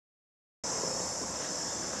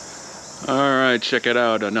Alright, check it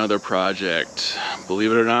out, another project.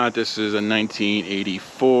 Believe it or not, this is a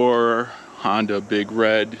 1984 Honda Big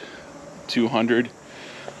Red 200.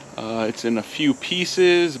 It's in a few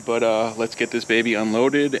pieces, but let's get this baby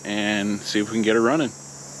unloaded and see if we can get it running.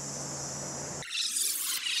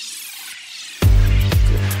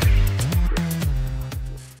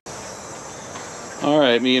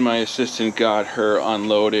 Alright, me and my assistant got her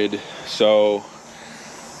unloaded. So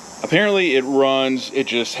apparently it runs, it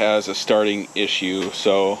just has a starting issue.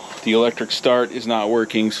 So the electric start is not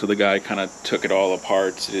working, so the guy kind of took it all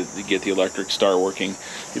apart to get the electric start working.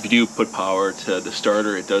 If you do put power to the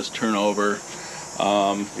starter, it does turn over.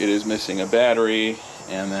 It is missing a battery,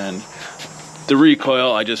 and then the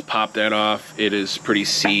recoil, I just popped that off. It is pretty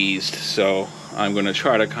seized, so I'm going to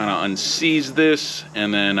try to kind of unseize this,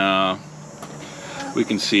 and then we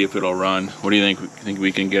can see if it'll run. What do you think? Think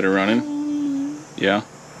we can get it running? Yeah?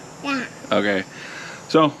 Yeah. Okay.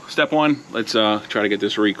 So, step one, let's try to get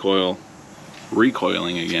this recoiling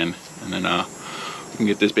again, and then we can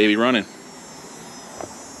get this baby running.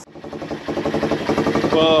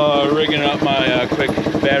 Well, rigging up my quick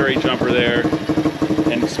battery jumper there,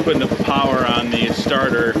 and just putting the power on the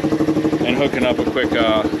starter, and hooking up a quick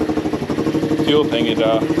fuel thing. It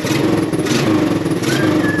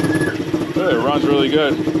runs really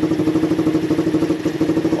good.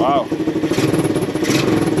 Wow.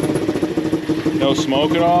 No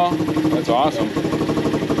smoke at all? That's awesome.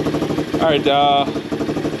 Alright,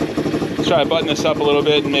 let's try to button this up a little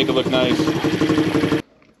bit and make it look nice.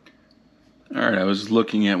 Alright, I was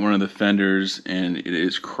looking at one of the fenders and it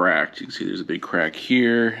is cracked. You can see there's a big crack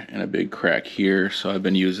here and a big crack here. So I've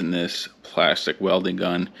been using this plastic welding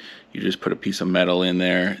gun. You just put a piece of metal in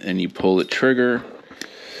there and you pull the trigger.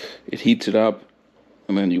 It heats it up,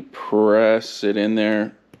 and then you press it in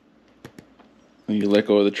there, and you let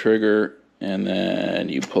go of the trigger, and then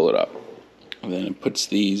you pull it up. And then it puts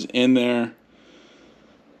these in there.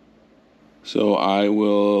 So I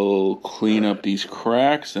will clean up these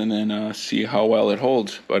cracks and then see how well it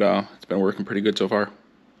holds. But it's been working pretty good so far.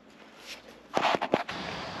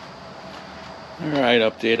 Alright,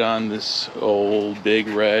 update on this old Big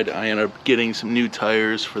Red. I ended up getting some new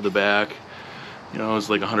tires for the back. You know, it was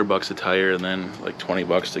like $100 a tire, and then like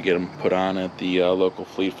 $20 to get them put on at the local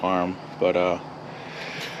Fleet Farm. But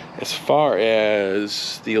as far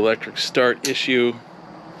as the electric start issue,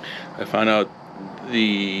 I found out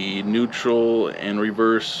the neutral and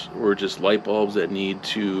reverse were just light bulbs that need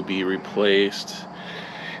to be replaced.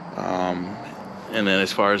 And then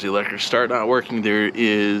as far as the electric start not working, there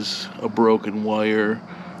is a broken wire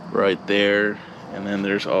right there, and then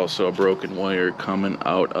there's also a broken wire coming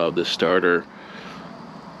out of the starter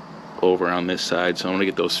over on this side, so I'm gonna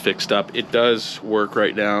get those fixed up. It does work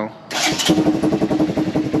right now.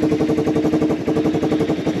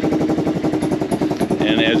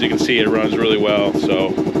 And as you can see, it runs really well, so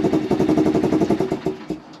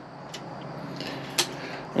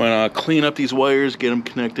I'm gonna clean up these wires, get them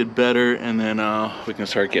connected better, and then we can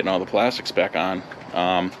start getting all the plastics back on.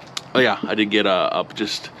 Oh yeah, I did get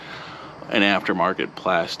just an aftermarket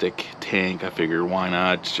plastic tank. I figured why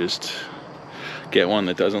not just get one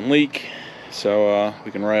that doesn't leak, so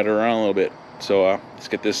we can ride it around a little bit. So let's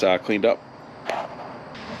get this cleaned up.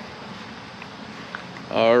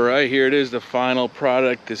 Alright, here it is, the final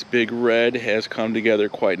product. This Big Red has come together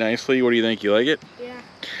quite nicely. What do you think? You like it? Yeah.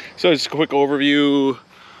 So just a quick overview.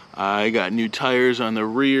 I got new tires on the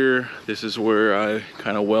rear. This is where I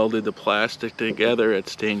kind of welded the plastic together.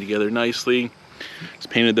 It's staying together nicely. It's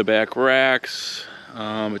painted the back racks.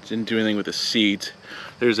 It didn't do anything with the seat.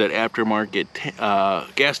 There's that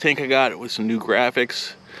aftermarket gas tank I got with some new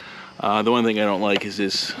graphics. The one thing I don't like is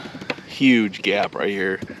this huge gap right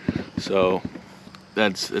here. So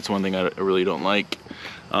that's one thing I really don't like.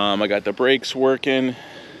 I got the brakes working.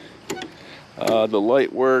 The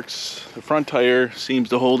light works. The front tire seems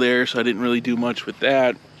to hold air, so I didn't really do much with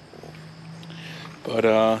that. But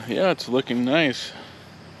yeah, it's looking nice.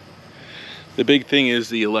 The big thing is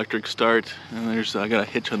the electric start, and I got a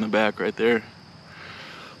hitch on the back right there.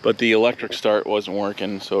 But the electric start wasn't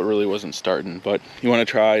working, so it really wasn't starting. But you want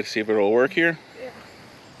to try to see if it'll work here? Yeah.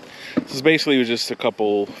 This is basically just a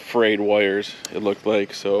couple frayed wires, it looked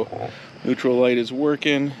like. So neutral light is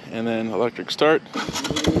working, and then electric start.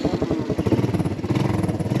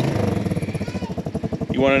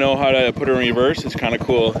 You want to know how to put it in reverse? It's kind of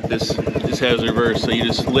cool. This has reverse, so you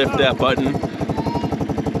just lift that button,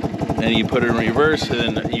 and you put it in reverse,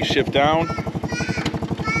 and then you shift down.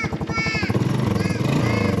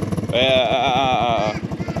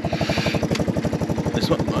 This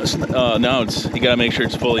one, now you gotta make sure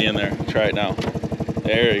it's fully in there. Try it now.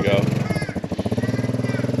 There you go.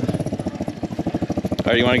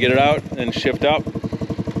 right, you want to get it out and shift up.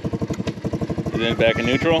 And then back in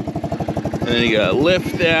neutral. And then you gotta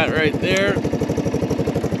lift that right there.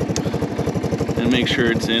 And make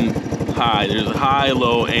sure it's in high. There's a high,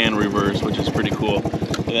 low, and reverse, which is pretty cool.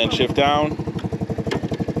 And then shift down.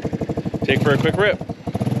 Take for a quick rip.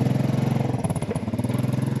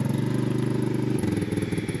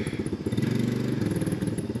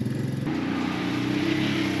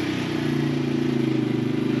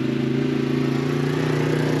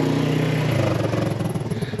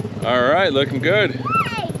 All right, looking good.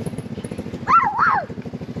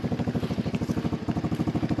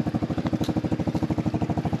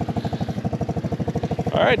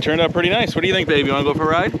 All right, turned out pretty nice. What do you think, babe? You want to go for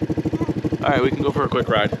a ride? All right, we can go for a quick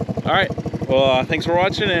ride. All right, well, thanks for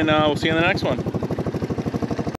watching, and we'll see you in the next one.